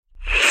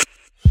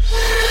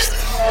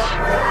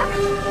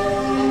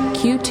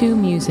Q2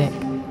 Music.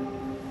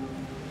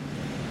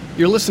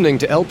 You're listening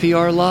to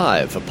LPR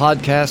Live, a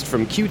podcast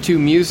from Q2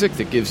 Music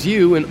that gives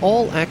you an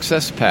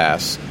all-access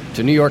pass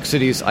to New York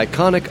City's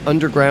iconic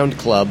underground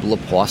club, Le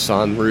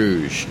Poisson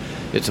Rouge.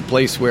 It's a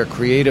place where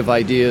creative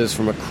ideas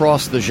from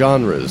across the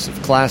genres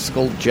of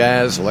classical,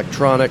 jazz,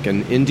 electronic,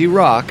 and indie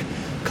rock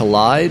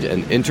collide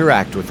and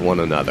interact with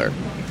one another.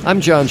 I'm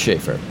John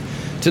Schaefer.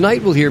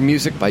 Tonight we'll hear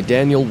music by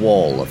Daniel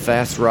Wohl, a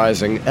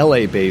fast-rising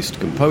LA-based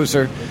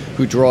composer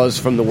who draws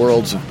from the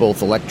worlds of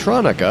both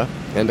electronica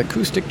and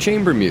acoustic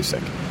chamber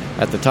music.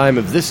 At the time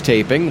of this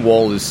taping,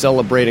 Wohl is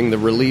celebrating the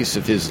release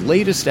of his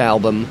latest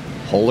album,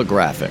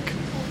 Holographic.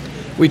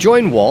 We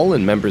join Wohl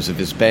and members of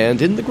his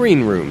band in the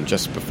green room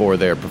just before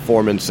their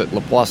performance at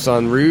Le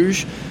Poisson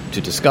Rouge to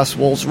discuss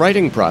Wohl's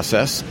writing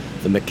process,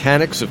 the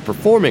mechanics of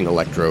performing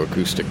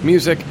electroacoustic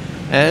music,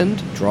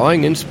 and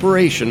drawing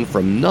inspiration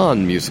from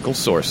non-musical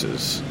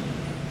sources.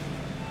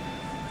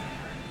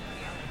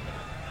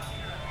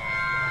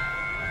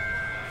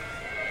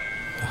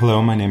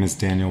 Hello, my name is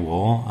Daniel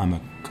Wohl. I'm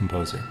a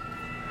composer.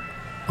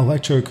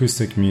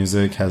 Electroacoustic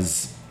music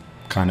has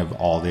kind of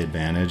all the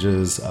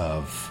advantages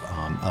of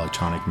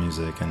electronic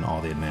music and all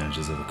the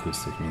advantages of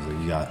acoustic music.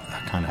 You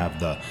kind of have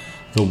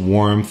the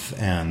warmth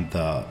and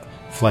the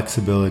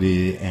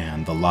flexibility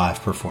and the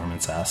live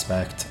performance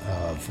aspect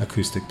of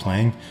acoustic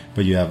playing,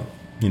 but you have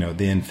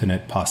the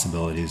infinite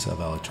possibilities of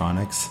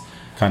electronics.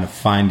 Kind of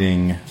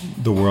finding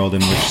the world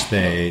in which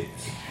they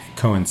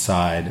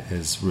coincide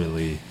is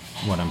really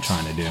what I'm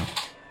trying to do.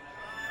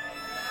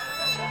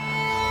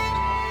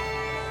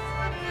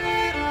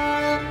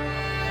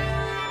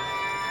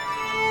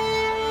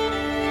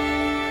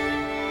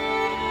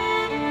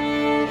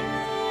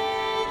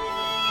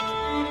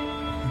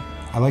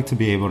 I like to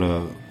be able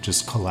to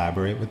just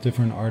collaborate with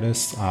different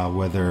artists,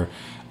 whether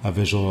a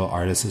visual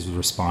artist is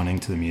responding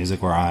to the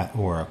music or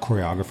a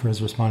choreographer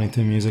is responding to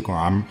the music or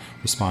I'm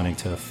responding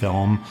to a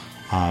film.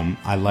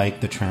 I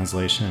like the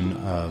translation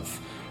of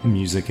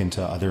music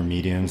into other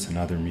mediums and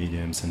other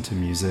mediums into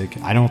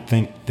music. I don't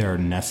think they're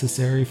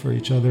necessary for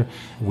each other.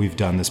 We've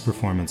done this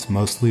performance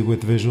mostly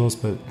with visuals,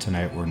 but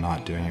tonight we're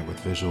not doing it with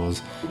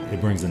visuals.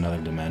 It brings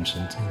another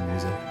dimension to the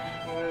music.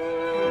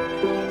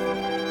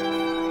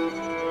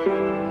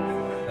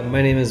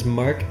 My name is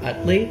Mark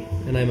Utley,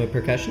 and I'm a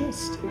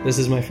percussionist. This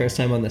is my first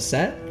time on the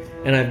set,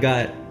 and I've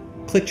got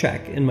click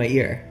track in my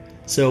ear.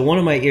 So one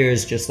of my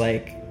ears just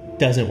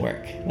doesn't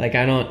work. I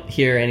don't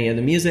hear any of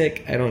the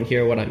music. I don't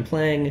hear what I'm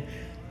playing.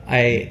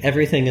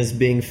 Everything is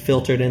being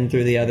filtered in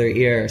through the other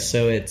ear,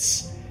 so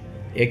it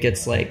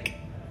gets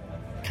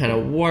kind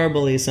of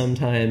warbly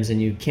sometimes,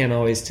 and you can't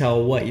always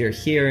tell what you're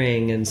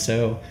hearing, and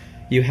so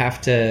you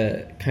have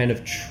to kind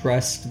of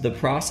trust the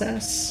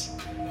process.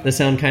 The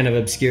sound kind of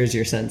obscures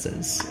your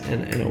senses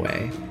in a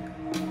way.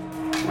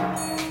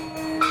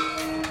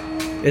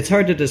 It's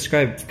hard to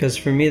describe because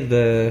for me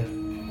the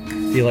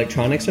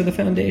electronics are the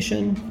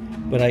foundation,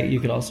 but you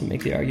could also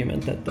make the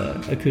argument that the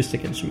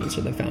acoustic instruments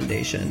are the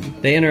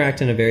foundation. They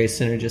interact in a very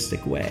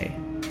synergistic way,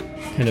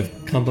 kind of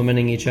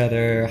complementing each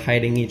other,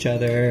 hiding each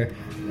other.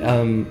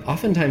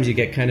 Oftentimes you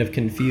get kind of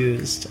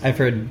confused. I've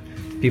heard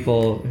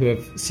people who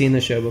have seen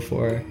the show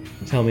before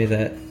tell me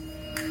that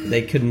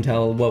they couldn't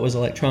tell what was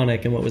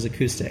electronic and what was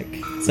acoustic.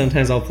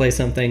 Sometimes I'll play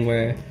something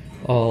where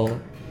I'll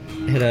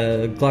hit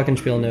a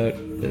glockenspiel note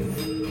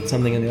of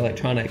something in the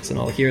electronics and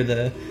I'll hear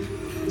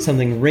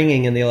something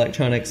ringing in the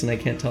electronics and I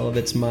can't tell if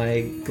it's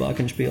my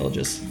glockenspiel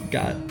just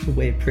got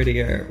way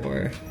prettier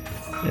or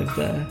if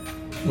the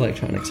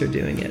electronics are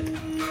doing it.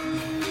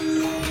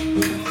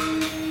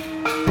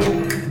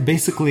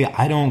 Basically,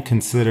 I don't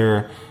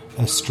consider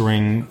a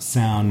string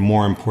sound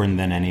more important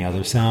than any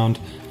other sound.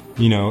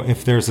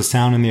 If there's a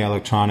sound in the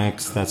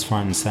electronics that's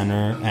front and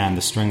center and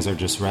the strings are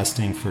just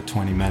resting for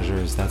 20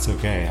 measures, that's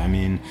okay. I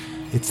mean,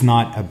 it's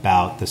not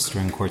about the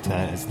string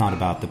quartet. It's not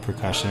about the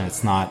percussion.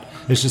 It's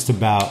just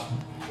about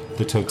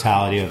the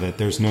totality of it.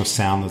 There's no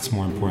sound that's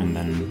more important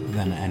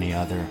than any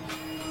other.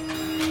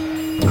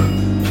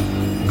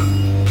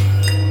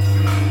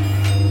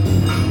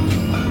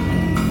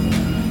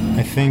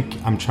 I think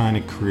I'm trying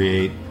to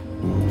create,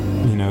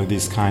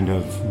 these kind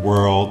of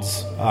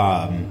worlds.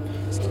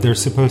 They're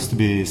supposed to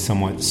be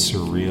somewhat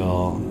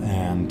surreal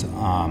and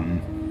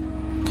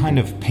kind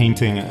of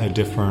painting a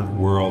different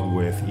world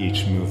with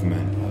each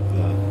movement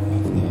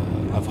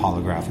of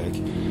Holographic.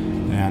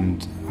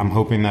 And I'm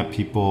hoping that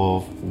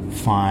people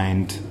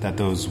find that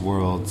those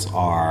worlds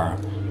are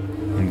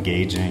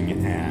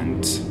engaging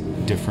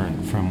and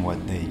different from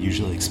what they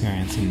usually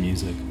experience in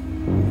music.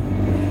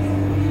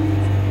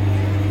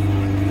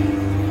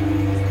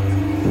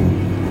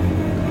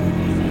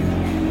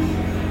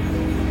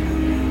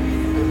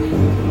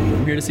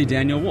 Here to see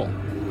Daniel Wohl.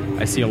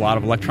 I see a lot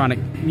of electronic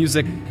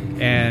music,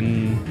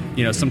 and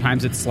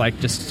sometimes it's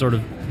just sort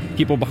of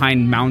people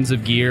behind mounds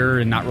of gear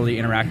and not really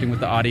interacting with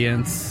the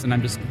audience, and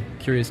I'm just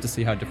curious to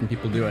see how different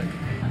people do it.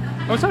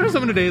 I was talking to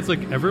someone today, it's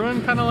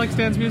everyone kind of likes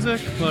Dan's music.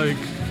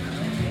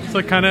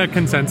 It's kind of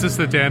consensus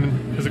that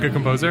Dan is a good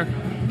composer.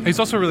 He's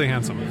also really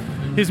handsome.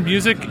 His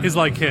music is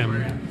like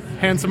him.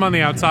 handsome on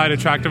the outside,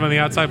 attractive on the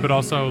outside, but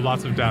also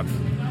lots of depth.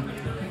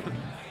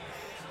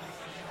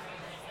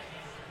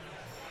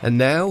 And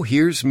now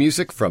here's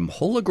music from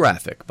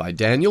Holographic by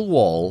Daniel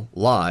Wohl,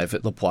 live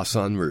at Le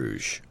Poisson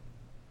Rouge.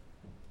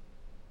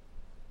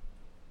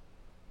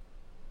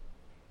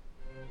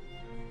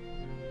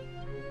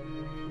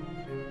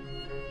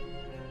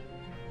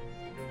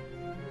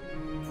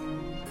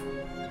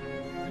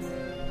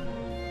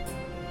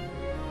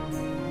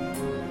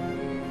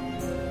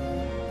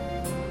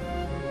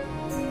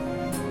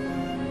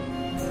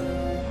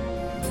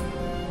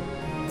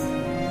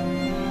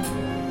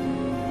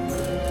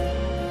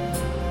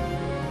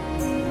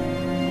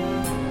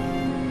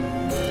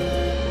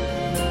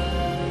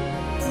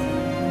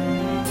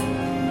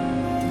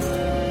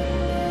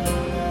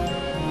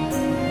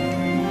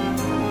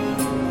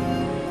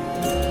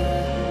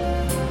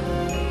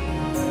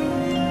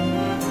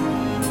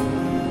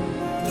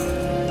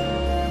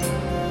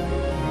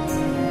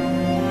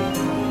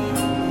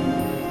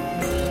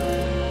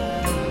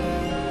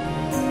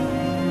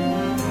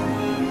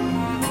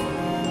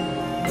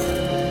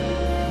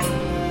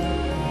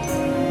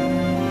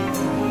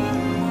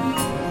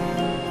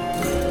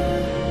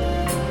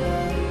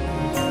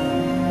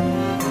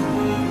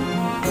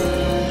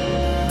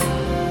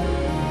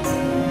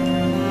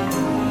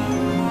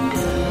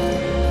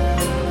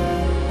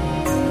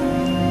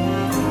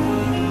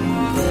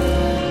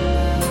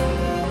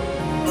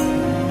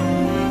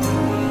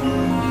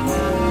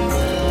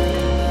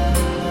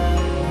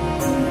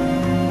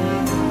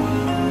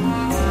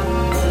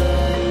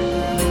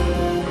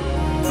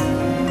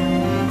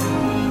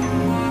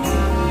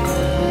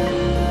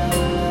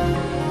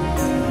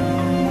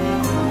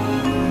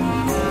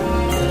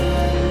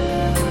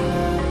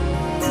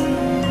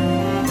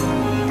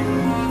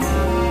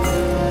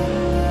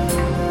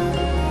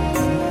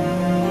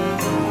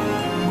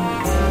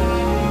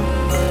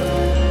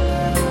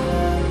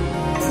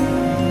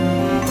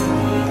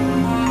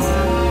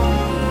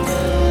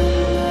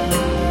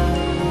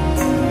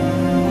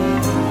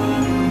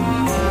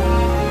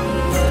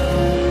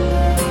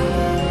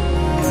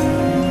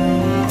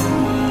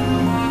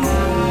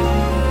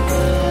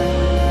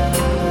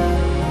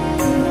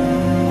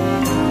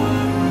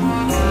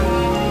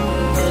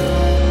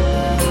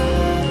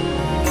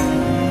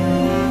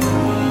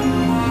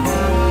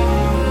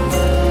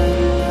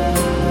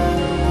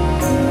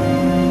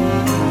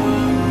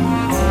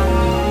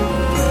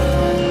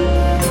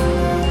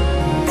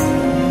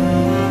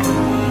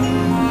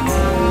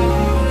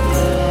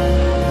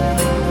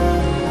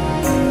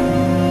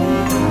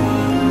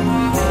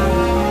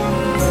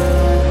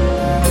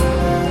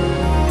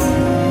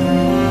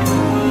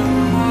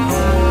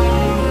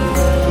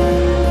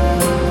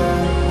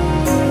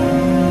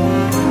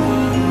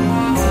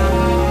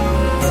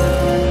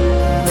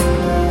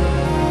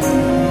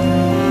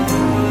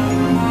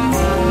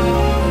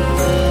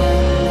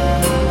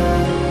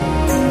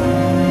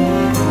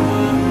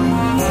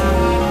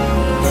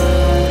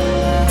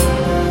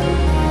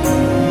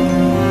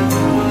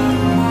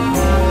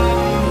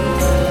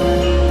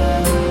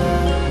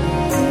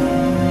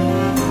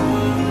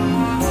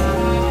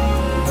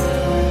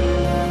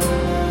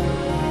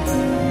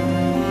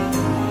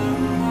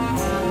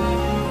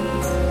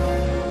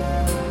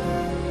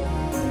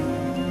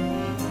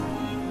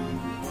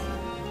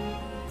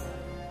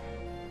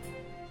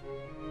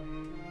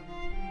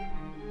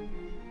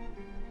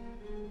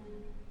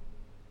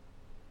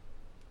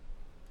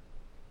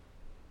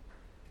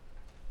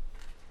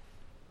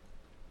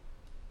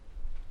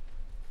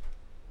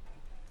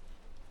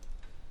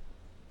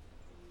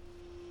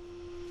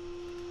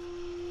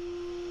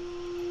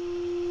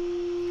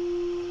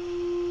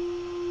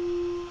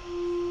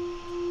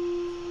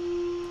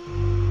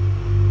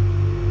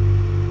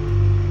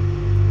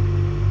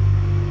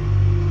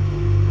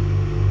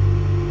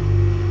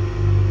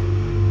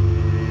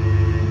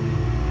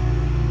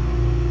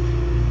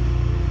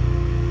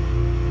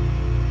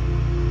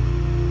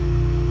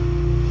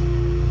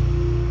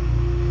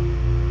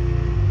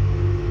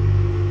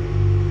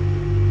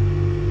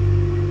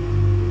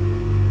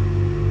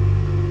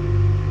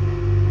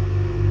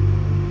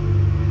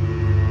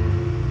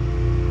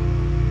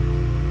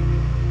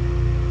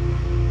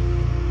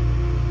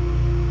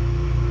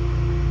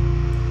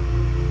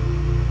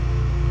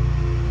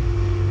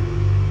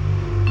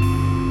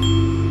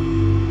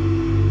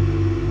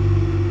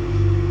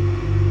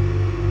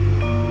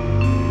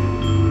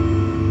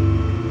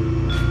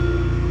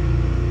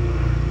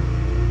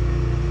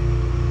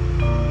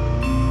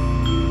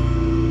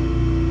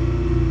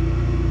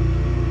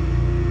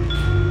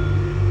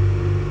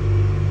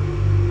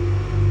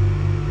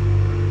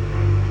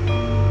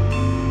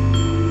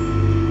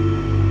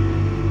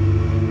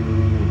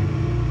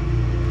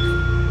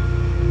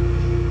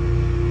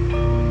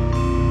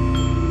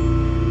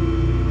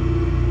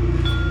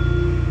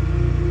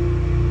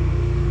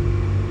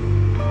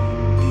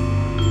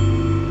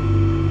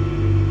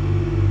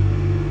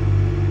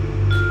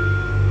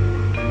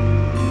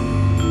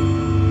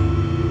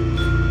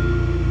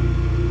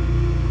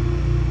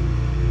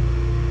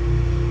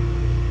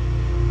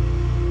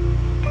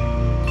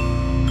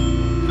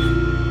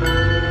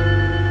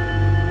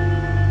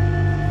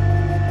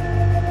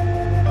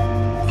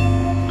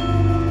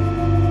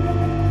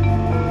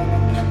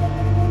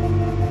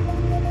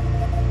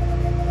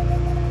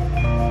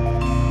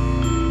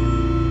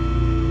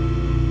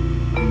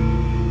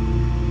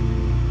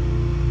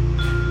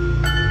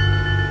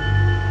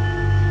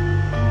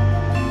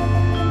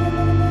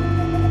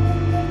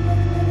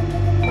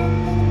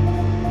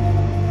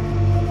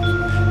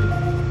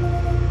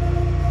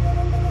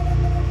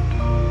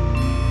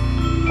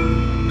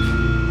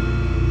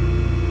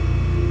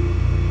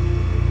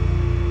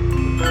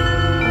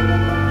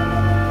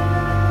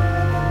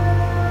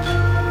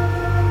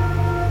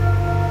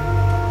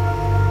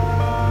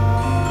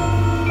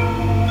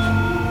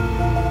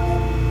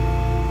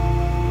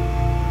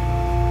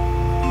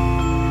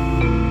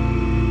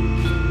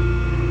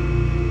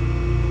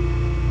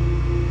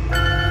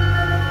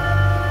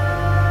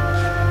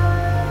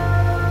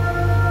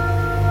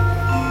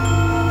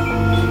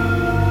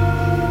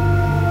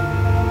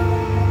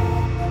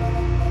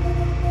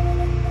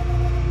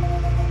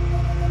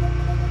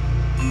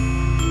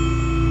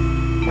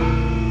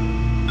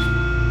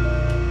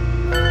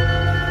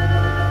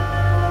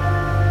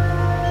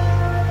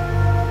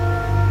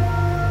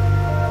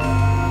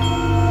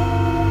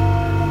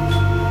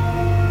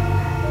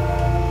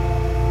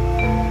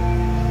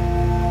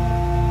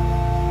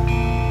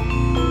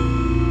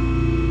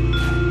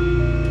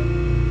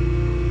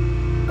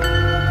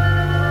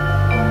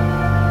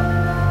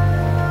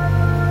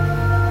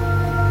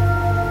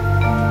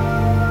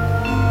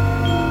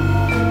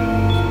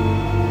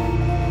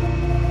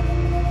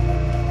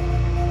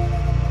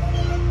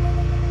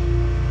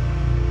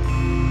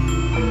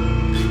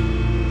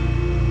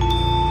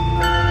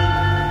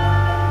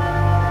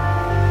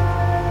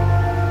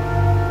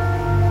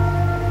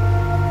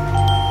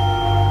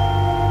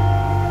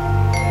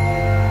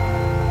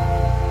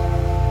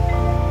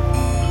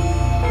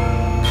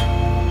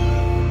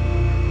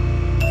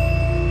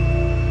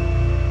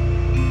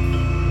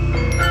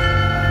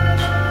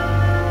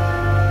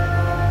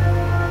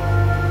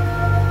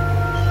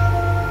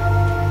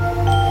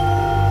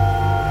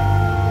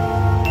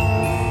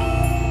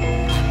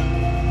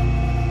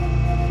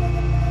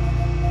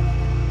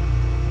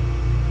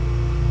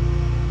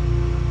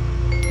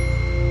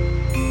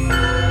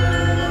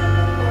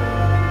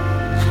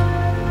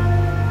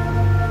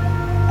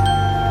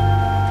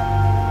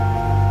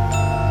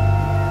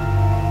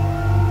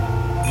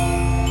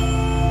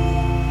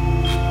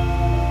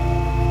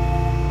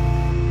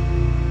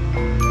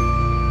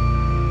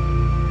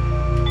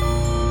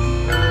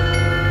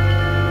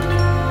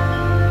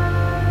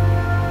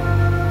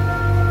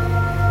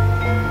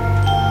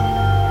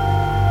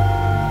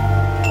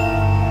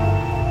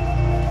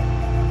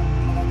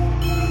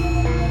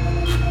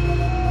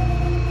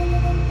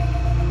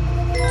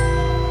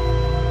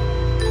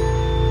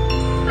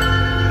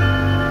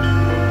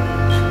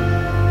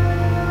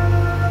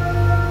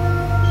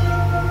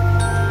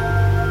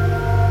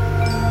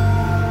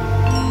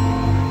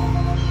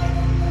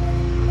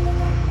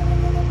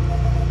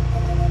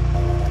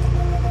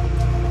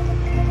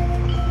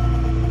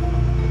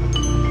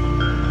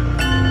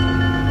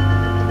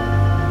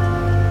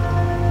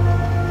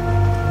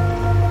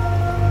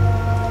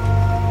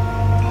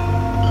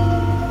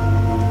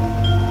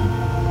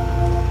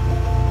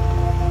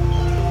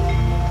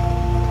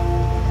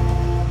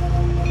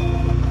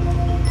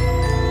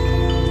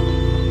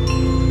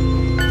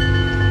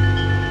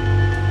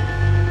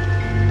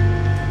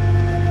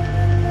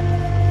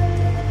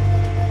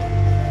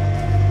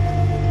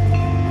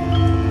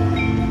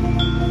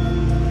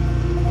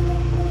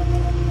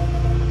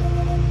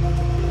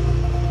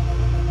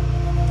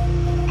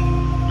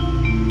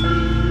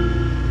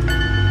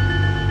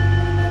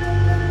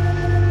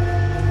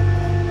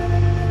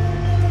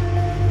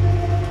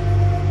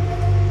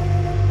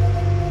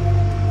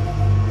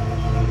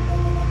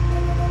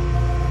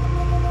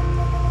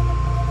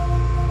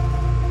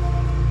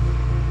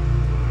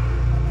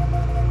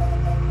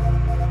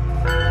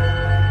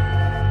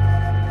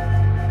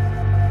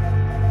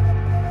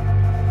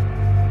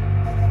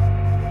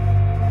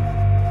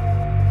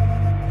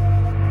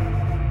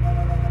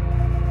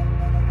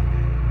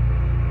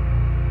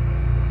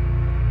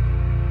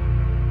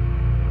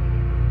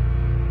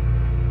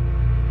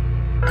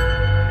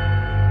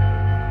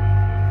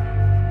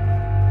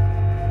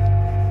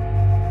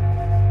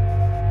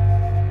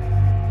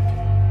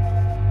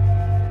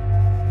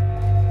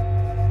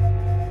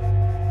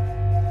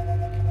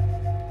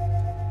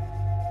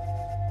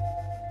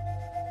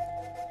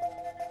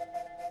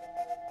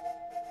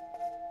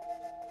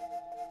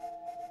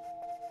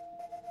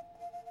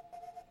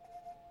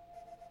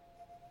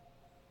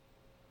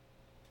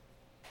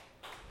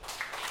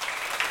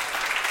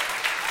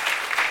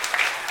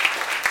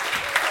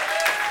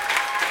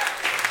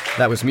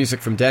 That was music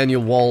from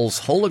Daniel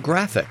Wohl's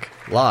Holographic,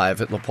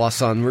 live at Le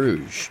Poisson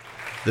Rouge.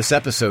 This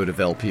episode of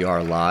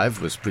LPR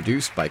Live was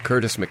produced by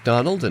Curtis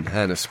McDonald and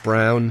Hannes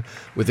Brown,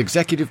 with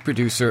executive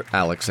producer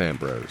Alex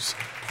Ambrose.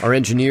 Our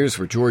engineers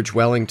were George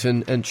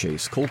Wellington and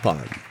Chase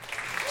Kulpan.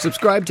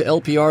 Subscribe to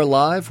LPR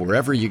Live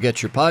wherever you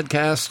get your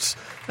podcasts,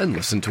 and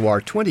listen to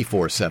our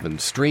 24/7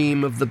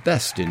 stream of the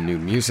best in new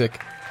music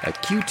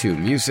at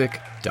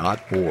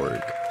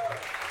q2music.org.